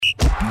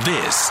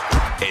This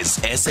is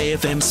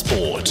SAFM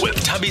Sport with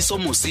Thabiso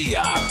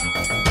Mosia.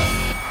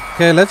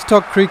 Okay, let's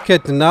talk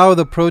cricket. Now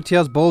the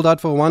Proteas bowled out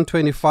for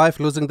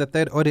 125, losing the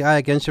third ODI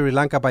against Sri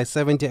Lanka by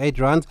 78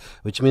 runs,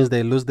 which means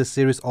they lose the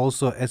series.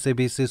 Also,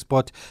 SABC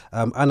Sport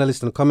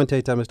analyst and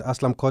commentator Mr.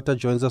 Aslam Kota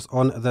joins us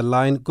on the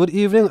line. Good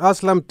evening,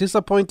 Aslam.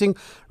 Disappointing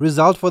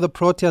result for the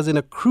Proteas in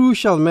a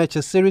crucial match,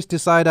 a series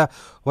decider.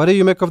 What do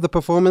you make of the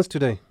performance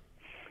today?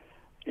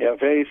 Yeah,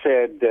 very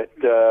sad that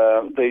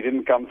they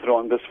didn't come through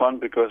on this one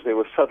because they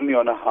were suddenly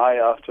on a high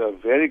after a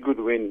very good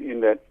win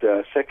in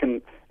that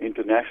second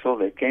international.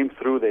 They came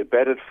through, they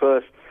batted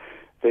first,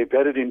 they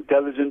batted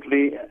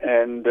intelligently,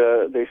 and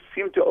they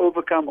seemed to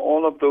overcome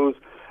all of those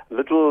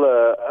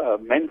little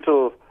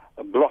mental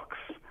blocks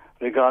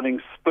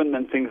regarding spin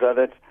and things like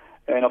that.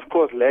 And of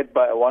course, led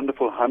by a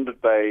wonderful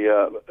 100 by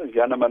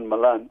Janneman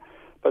Malan.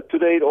 But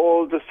today it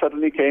all just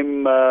suddenly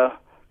came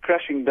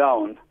crashing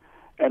down.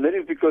 And that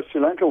is because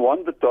Sri Lanka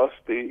won the toss,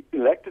 they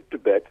elected to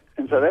bat,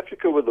 and South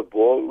Africa with the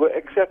ball were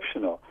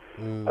exceptional.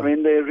 I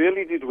mean, they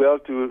really did well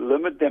to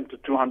limit them to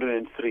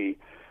 203.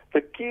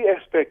 The key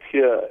aspect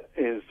here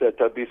is,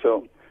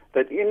 Thabiso,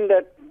 that in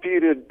that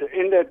period,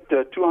 in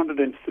that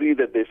 203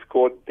 that they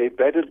scored, they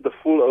batted the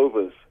full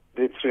overs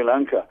with Sri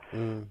Lanka.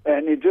 And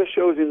it just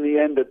shows in the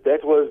end that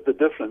that was the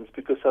difference,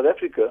 because South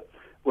Africa,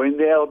 when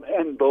they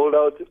and bowled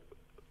out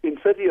in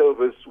 30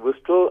 overs, was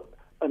still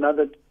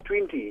another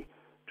 20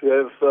 to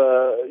have,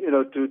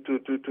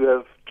 to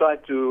have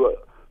tried to,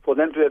 for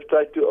them to have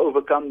tried to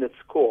overcome that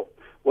score.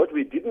 What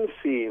we didn't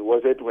see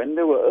was that when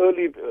there were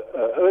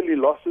early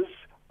losses,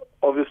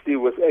 obviously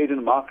with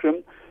Aiden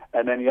Markram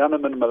and then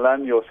Janneman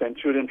Malan, your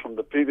Centurion from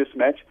the previous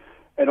match,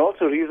 and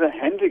also Reza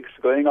Hendricks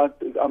going out.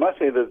 I must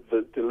say that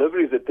the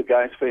deliveries that the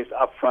guys faced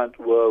up front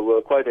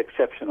were quite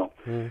exceptional.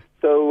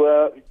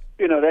 So,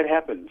 that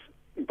happens.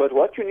 But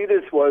what you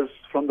needed was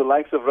from the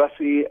likes of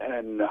Rassie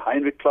and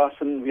Heinrich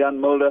Klaassen,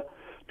 Jan Mulder,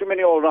 too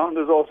many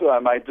all-rounders also, I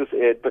might just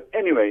add. But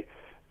anyway,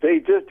 they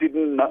just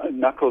didn't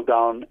knuckle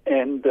down,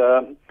 and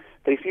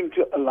they seem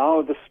to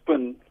allow the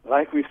spin,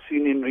 like we've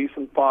seen in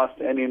recent past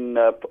and in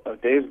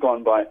days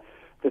gone by,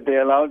 that they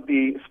allowed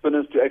the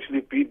spinners to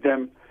actually beat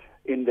them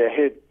in their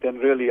head than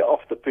really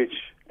off the pitch.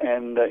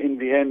 And in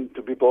the end,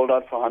 to be bowled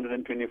out for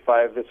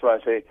 125, that's why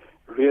I say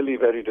really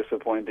very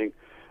disappointing.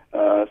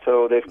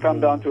 So they've come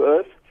down to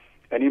earth.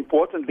 And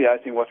importantly, I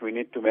think what we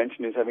need to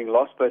mention is having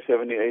lost by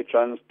 78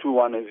 runs,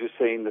 2-1, as you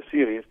say, in the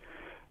series,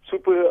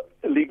 Super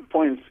League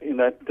points in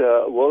that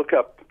World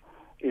Cup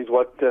is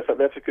what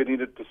South Africa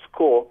needed to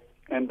score.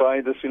 And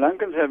by the Sri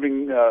Lankans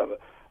having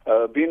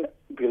been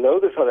below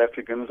the South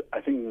Africans,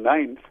 I think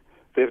 9th,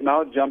 they've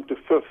now jumped to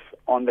 5th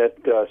on that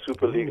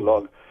Super League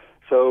log.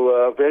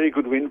 So very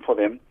good win for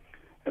them.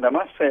 And I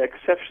must say,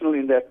 exceptional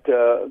in that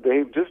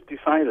they've just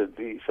decided,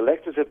 the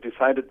selectors have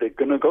decided they're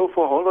going to go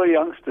for whole lot of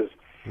youngsters.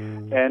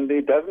 And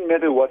it doesn't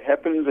matter what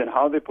happens and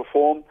how they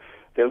perform,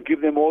 they'll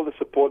give them all the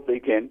support they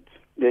get.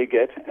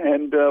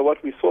 And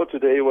what we saw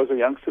today was a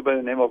youngster by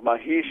the name of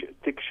Mahesh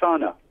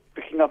Tikshana,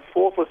 picking up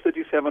 4 for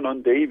 37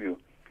 on debut.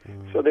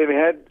 So they've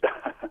had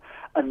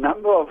a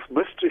number of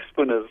mystery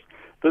spinners.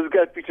 This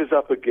guy pitches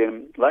up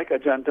again, like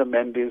Ajanta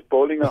Mendes,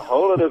 bowling a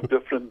whole lot of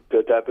different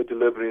type of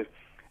deliveries,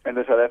 and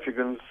the South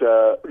Africans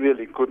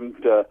really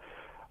couldn't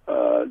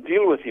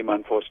deal with him,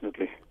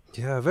 unfortunately.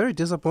 Yeah, very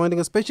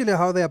disappointing, especially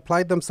how they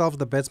applied themselves,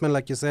 the batsmen,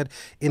 like you said,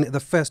 in the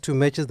first two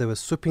matches. They were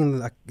sweeping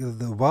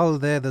the wall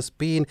there, the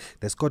spin.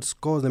 They scored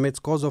scores, they made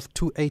scores of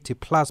 280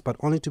 plus, but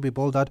only to be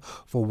bowled out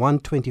for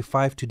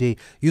 125 today.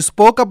 You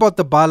spoke about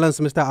the balance,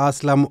 Mr.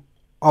 Aslam.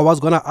 I was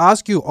going to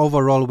ask you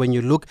overall, when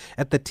you look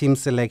at the team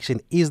selection,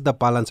 is the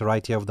balance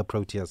right here of the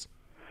Proteas?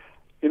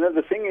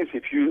 The thing is,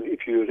 if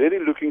you're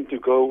really looking to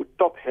go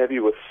top heavy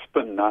with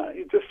spin, now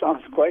it just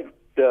sounds quite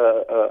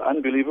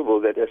unbelievable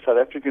that as South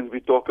Africans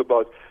we talk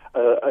about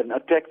an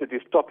attack that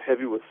is top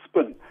heavy with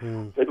spin.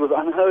 That was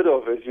unheard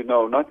of, as you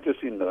know, not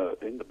just in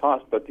the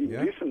past, but in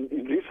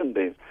recent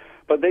days.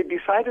 But they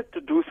decided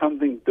to do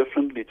something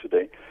differently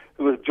today.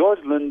 It was George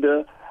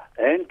Linder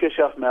and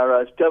Keshaf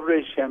Maharaj,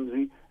 Tabraiz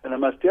Shamsi, and I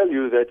must tell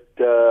you that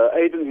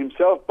Aiden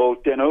himself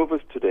bowled 10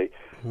 overs today.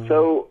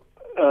 So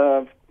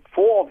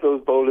 4 of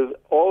those bowlers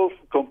all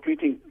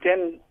completing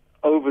 10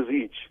 overs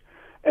each.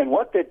 And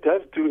what that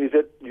does do is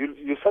that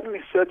you're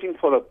suddenly searching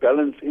for a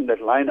balance in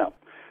that lineup.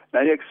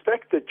 Now you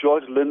expect that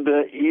George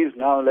Linder is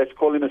now, let's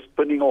call him a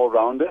spinning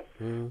all-rounder,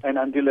 and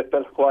Andile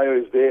Pelkwayo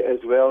is there as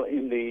well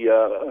in the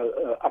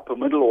upper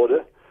middle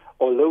order,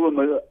 or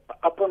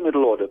upper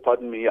middle order,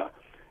 pardon me, yeah.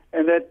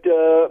 And that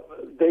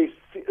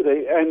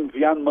and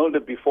Jan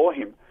Mulder before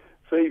him.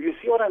 So if you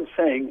see what I'm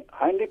saying,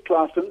 Heinrich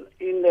Klaassen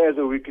in there as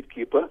a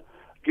wicketkeeper,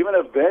 given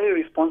a very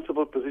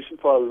responsible position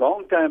for a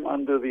long time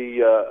under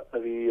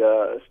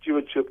the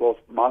stewardship of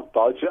Mark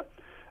Boucher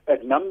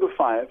at number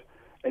 5.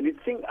 And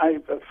I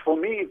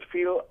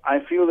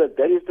feel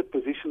that is the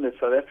position that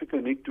South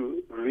Africa need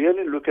to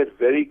really look at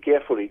very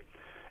carefully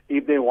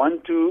if they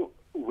want to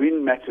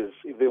win matches,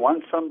 if they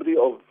want somebody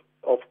of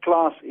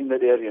class in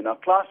that area. Now,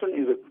 Klaassen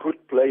is a good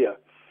player.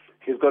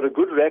 He's got a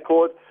good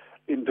record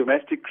in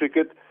domestic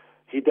cricket.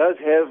 he does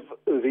have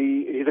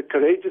he's a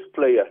courageous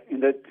player in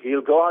that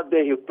he'll go out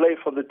there, he'll play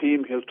for the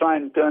team, he'll try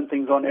and turn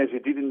things on as he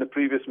did in the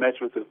previous match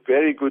with a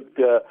very good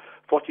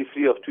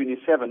 43 of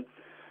 27.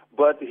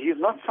 But he's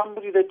not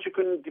somebody that you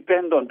can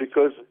depend on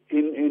because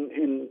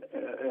in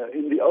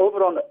the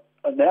overall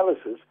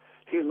analysis,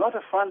 he's not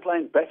a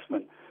frontline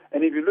batsman.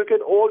 And if you look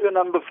at all your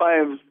number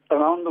fives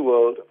around the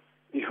world,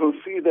 you'll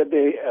see that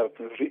they are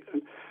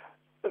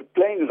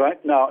playing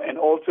right now and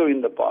also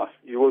in the past.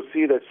 You will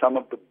see that some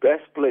of the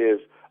best players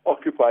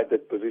occupied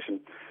that position.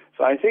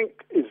 So I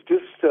think it's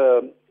just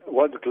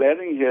what's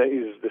glaring here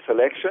is the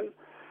selection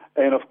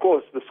and, of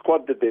course, the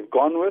squad that they've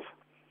gone with.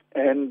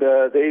 And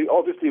they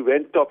obviously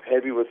went top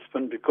heavy with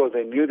spin because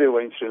they knew they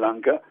were in Sri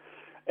Lanka.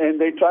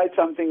 And they tried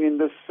something in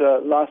this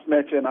last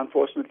match, and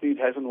unfortunately it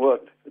hasn't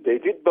worked. They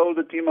did bowl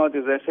the team out,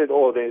 as I said,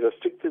 or they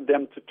restricted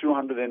them to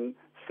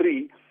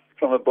 203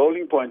 from a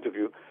bowling point of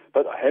view.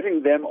 But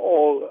having them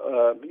all,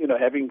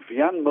 having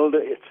Vian Mulder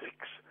at 6,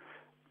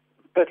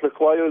 Pat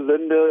Lecquayo,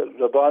 Linda,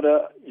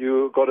 Rabada,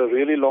 you got a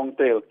really long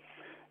tail.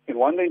 In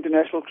one-day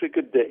international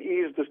cricket, there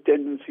is this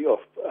tendency of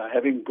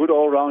having good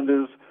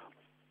all-rounders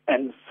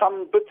and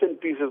some bits and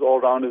pieces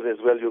all-rounders as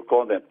well, you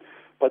call them.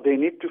 But they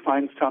need to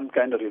find some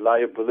kind of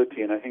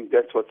reliability, and I think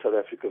that's what South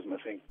Africa's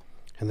missing.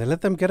 And they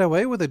let them get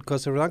away with it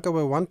because Sri Lanka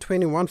were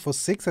 121 for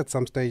 6 at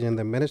some stage and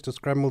they managed to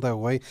scramble their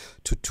way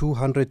to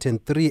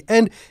 203.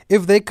 And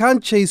if they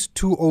can't chase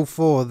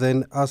 204,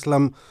 then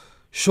Aslam,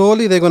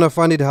 surely they're going to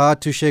find it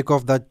hard to shake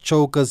off that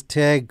choker's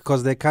tag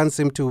because they can't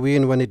seem to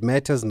win when it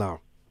matters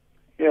now.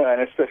 Yeah,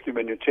 and especially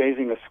when you're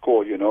chasing a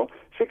score,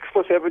 6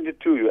 for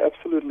 72, you're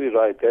absolutely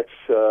right. That's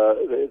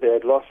they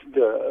had lost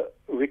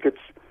wickets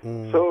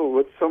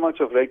with so much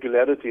of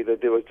regularity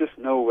that there was just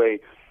no way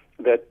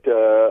that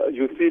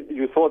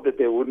you thought that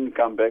they wouldn't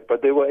come back.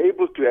 But they were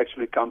able to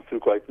actually come through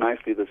quite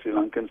nicely, the Sri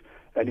Lankans,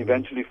 and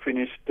eventually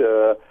finished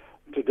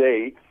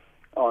today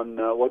on,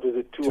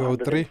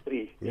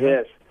 203? Yeah.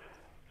 Yes.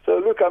 So,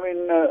 look, I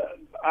mean,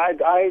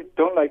 I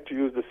don't like to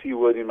use the C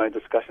word in my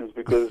discussions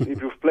because if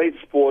you've played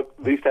sport,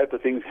 these type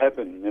of things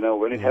happen.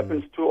 When it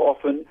happens too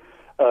often,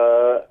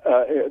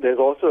 there's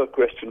also a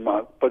question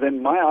mark. But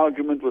then my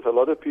argument with a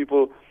lot of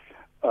people,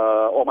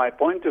 or my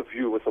point of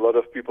view with a lot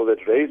of people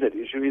that raise that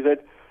issue is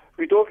that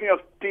we're talking of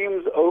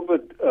teams over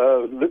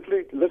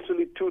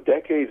literally 2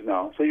 decades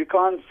now. So you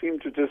can't seem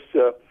to just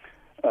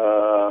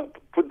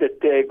put the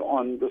tag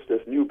on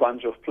this new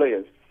bunch of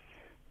players.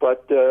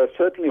 But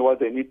certainly what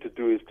they need to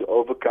do is to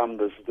overcome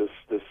this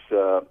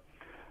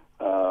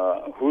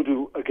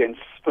hoodoo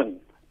against spin.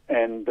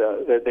 And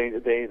that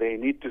they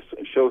need to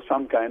show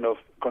some kind of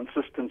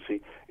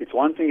consistency. It's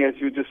one thing, as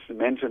you just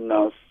mentioned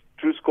now,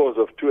 2 scores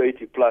of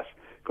 280 plus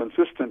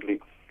consistently.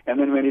 And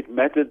then when it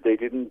mattered, they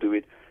didn't do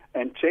it.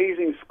 And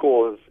chasing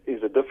scores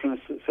is a different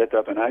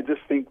setup. And I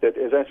just think that,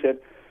 as I said,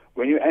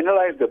 when you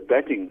analyze the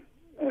batting,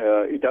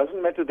 it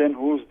doesn't matter then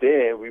who's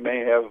there. We may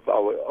have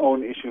our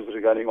own issues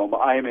regarding,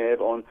 or I may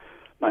have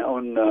my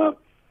own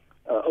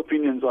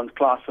opinions on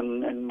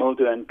Klaasen and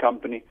Mulder and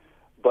company.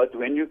 But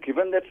when you're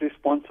given that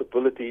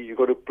responsibility, you've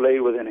got to play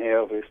with an air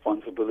of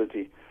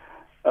responsibility.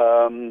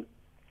 And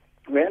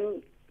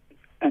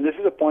this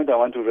is a point I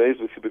want to raise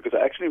with you because I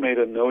actually made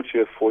a note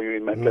here for you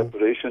in my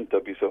preparation,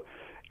 Tabiso,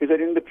 is that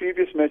in the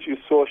previous match you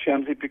saw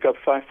Shamsi pick up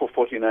 5 for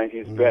 49,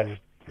 his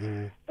best.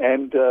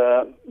 And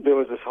there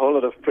was this whole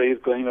lot of praise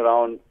going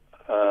around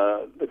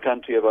the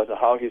country about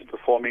how he's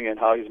performing and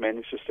how he's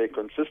managed to stay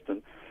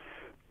consistent.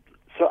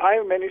 So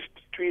I managed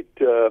to tweet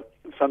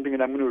something,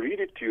 and I'm going to read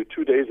it to you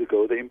 2 days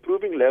ago. The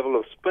improving level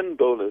of spin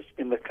bowlers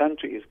in the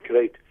country is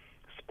great.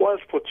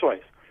 Spoils for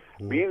choice.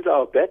 Means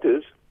our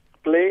batters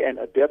play and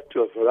adapt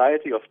to a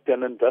variety of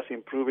talent, thus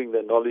improving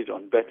their knowledge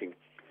on batting.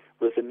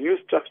 With a new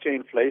structure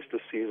in place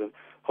this season,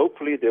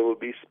 hopefully there will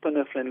be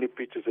spinner-friendly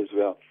pitches as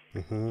well.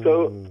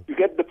 So you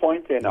get the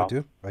point there now.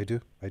 I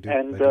do.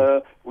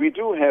 And we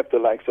do have the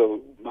likes of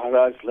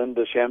Maharaj,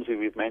 Linda, Shamsi,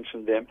 we've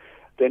mentioned them.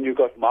 Then you've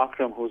got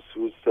Markram,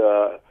 who's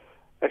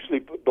actually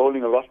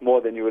bowling a lot more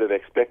than you would have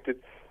expected.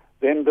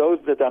 Then those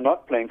that are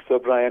not playing,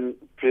 Subrayan,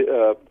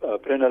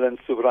 Prenalan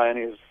Subrayan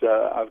is,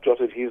 I've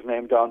jotted his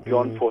name down,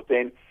 Bjorn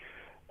Fortuin,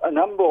 a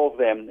number of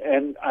them,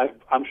 and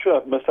I'm sure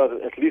I've missed out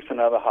at least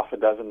another half a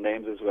dozen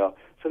names as well.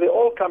 So they're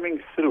all coming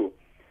through.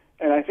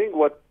 And I think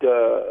what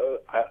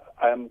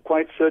I'm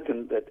quite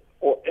certain that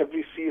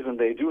every season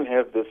they do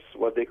have this,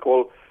 what they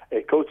call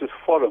a coaches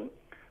forum.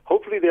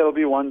 Hopefully there will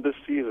be one this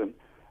season.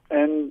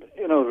 And,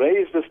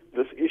 raise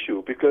this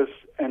issue because,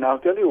 and I'll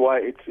tell you why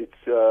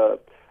it's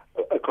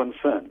a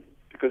concern.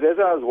 Because as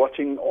I was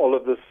watching all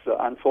of this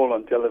unfold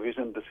on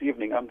television this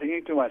evening, I'm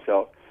thinking to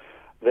myself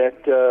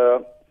that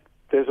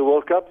there's a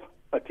World Cup,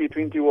 a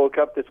T20 World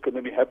Cup that's going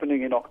to be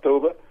happening in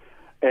October,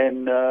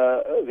 and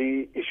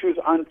the issues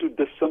aren't too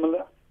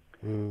dissimilar.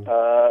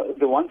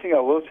 The one thing I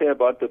will say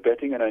about the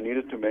betting, and I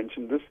needed to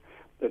mention this,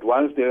 that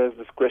once there is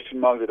this question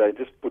mark that I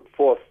just put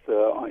forth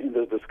in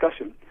the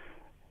discussion,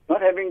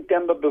 not having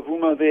Temba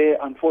Bavuma there,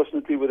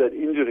 unfortunately, with that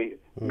injury,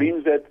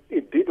 means that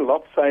it did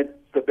lopside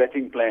the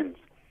betting plans.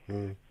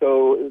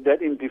 So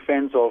that in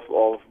defense of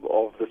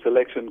the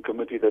selection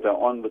committee that are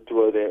on the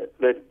tour there,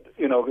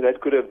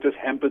 that could have just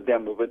hampered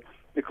them a bit,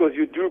 because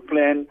you do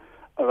plan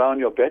around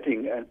your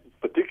batting, and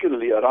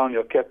particularly around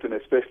your captain,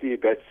 especially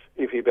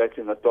if he bats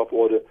in the top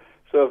order.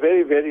 So a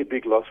very, very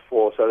big loss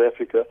for South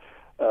Africa,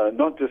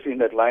 not just in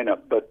that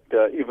lineup, but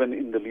even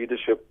in the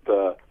leadership,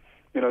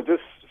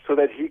 just so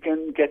that he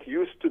can get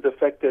used to the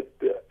fact that,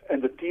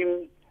 and the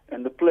team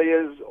and the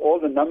players, all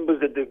the numbers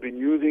that they've been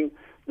using,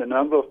 the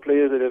number of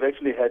players that have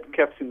actually had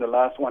caps in the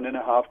last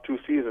 1.5, 2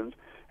 seasons,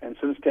 and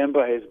since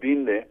Temba has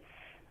been there,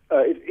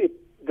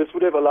 this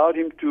would have allowed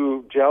him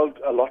to gel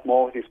a lot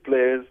more with his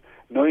players,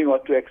 knowing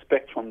what to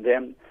expect from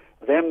them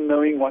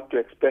knowing what to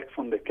expect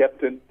from the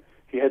captain.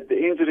 He had the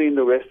injury in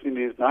the West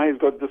Indies. Now he's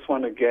got this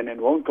one again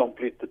and won't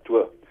complete the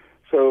tour.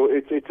 So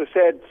it's a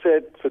sad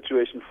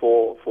situation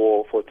for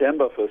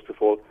Temba, first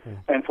of all,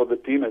 and for the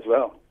team as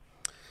well.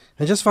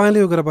 And just finally,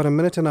 we've got about a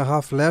minute and a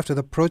half left.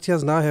 The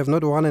Proteas now have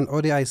not won an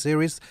ODI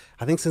series,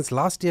 I think, since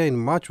last year in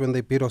March when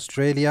they beat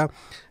Australia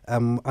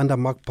under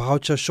Mark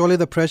Boucher. Surely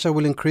the pressure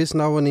will increase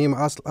now on him,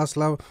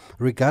 Aslam,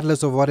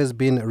 regardless of what has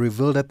been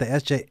revealed at the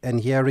SJN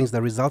hearings.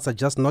 The results are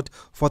just not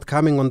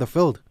forthcoming on the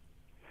field.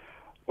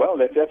 Well,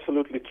 that's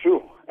absolutely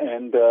true.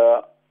 And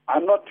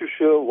I'm not too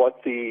sure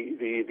what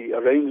the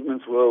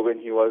arrangements were when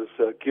he was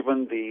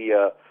given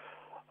the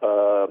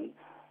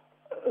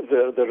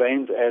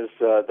reins as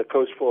the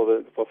coach for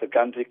the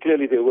country.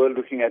 Clearly, they were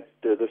looking at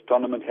this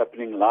tournament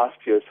happening last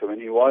year. So when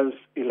he was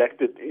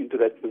elected into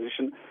that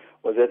position,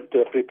 was that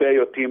prepare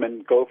your team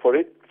and go for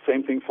it.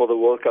 Same thing for the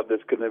World Cup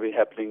that's going to be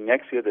happening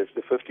next year. That's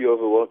the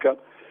 50-over World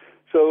Cup.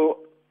 So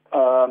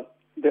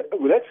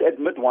let's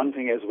admit one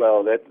thing as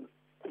well, that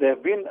there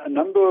have been a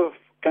number of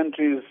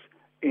countries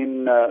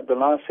in the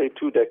last, say,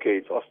 2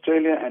 decades,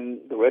 Australia and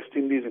the West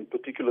Indies in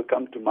particular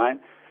come to mind,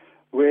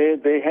 where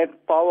they had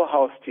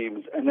powerhouse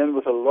teams, and then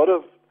with a lot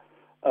of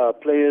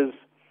players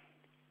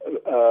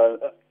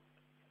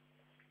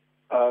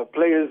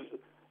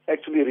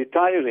actually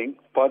retiring,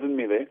 pardon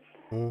me there,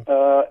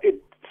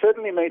 it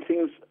certainly made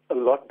things a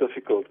lot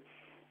difficult.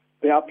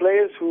 There are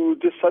players who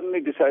just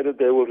suddenly decided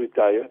they will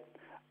retire,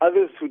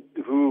 others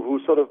who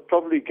sort of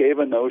probably gave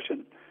a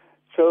notion.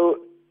 So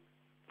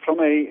from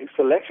a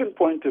selection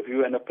point of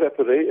view and a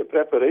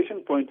preparation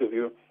point of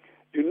view,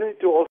 you need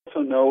to also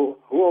know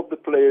who of the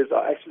players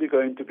are actually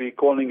going to be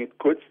calling it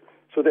quits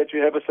so that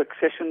you have a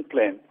succession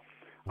plan.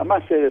 I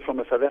must say that from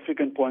a South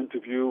African point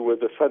of view, with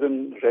the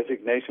sudden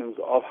resignations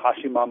of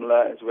Hashim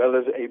Amla as well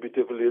as A.B.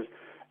 de Villiers,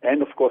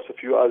 and of course a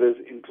few others,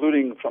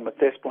 including from a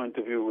test point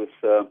of view with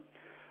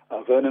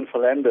Vernon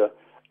Philander,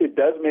 it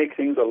does make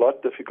things a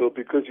lot difficult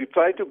because you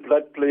try to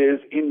blood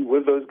players in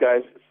with those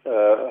guys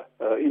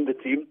in the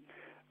team,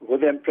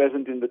 with them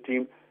present in the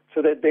team,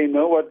 so that they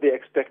know what the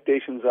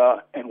expectations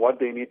are and what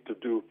they need to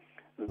do.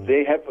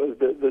 They have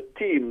the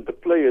team, the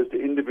players, the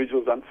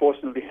individuals,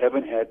 unfortunately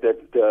haven't had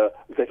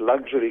that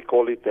luxury,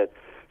 call it that.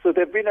 So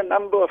there have been a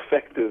number of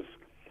factors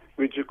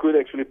which you could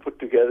actually put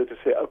together to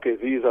say, okay,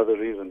 these are the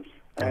reasons.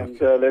 And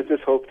let's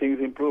just hope things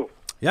improve.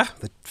 Yeah,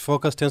 the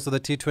focus turns to the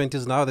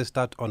T20s now. They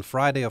start on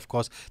Friday, of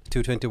course. The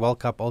T20 World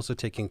Cup also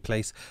taking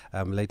place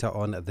later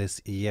on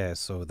this year.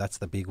 So that's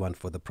the big one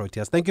for the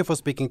Proteas. Thank you for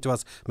speaking to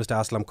us, Mr.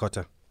 Aslam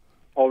Kota.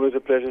 Always a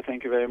pleasure.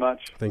 Thank you very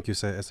much. Thank you,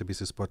 sir,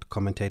 SABC Sport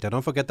commentator.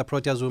 Don't forget the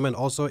Proteas women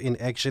also in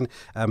action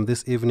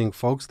this evening,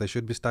 folks. They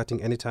should be starting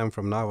anytime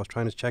from now. I was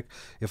trying to check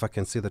if I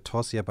can see the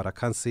toss here, but I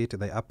can't see it.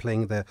 They are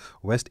playing the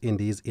West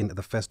Indies in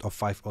the first of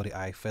 5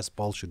 ODI. First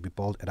ball should be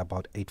bowled at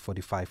about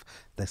 8:45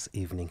 this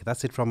evening.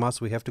 That's it from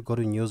us. We have to go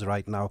to news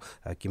right now.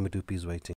 Kimudupi is waiting.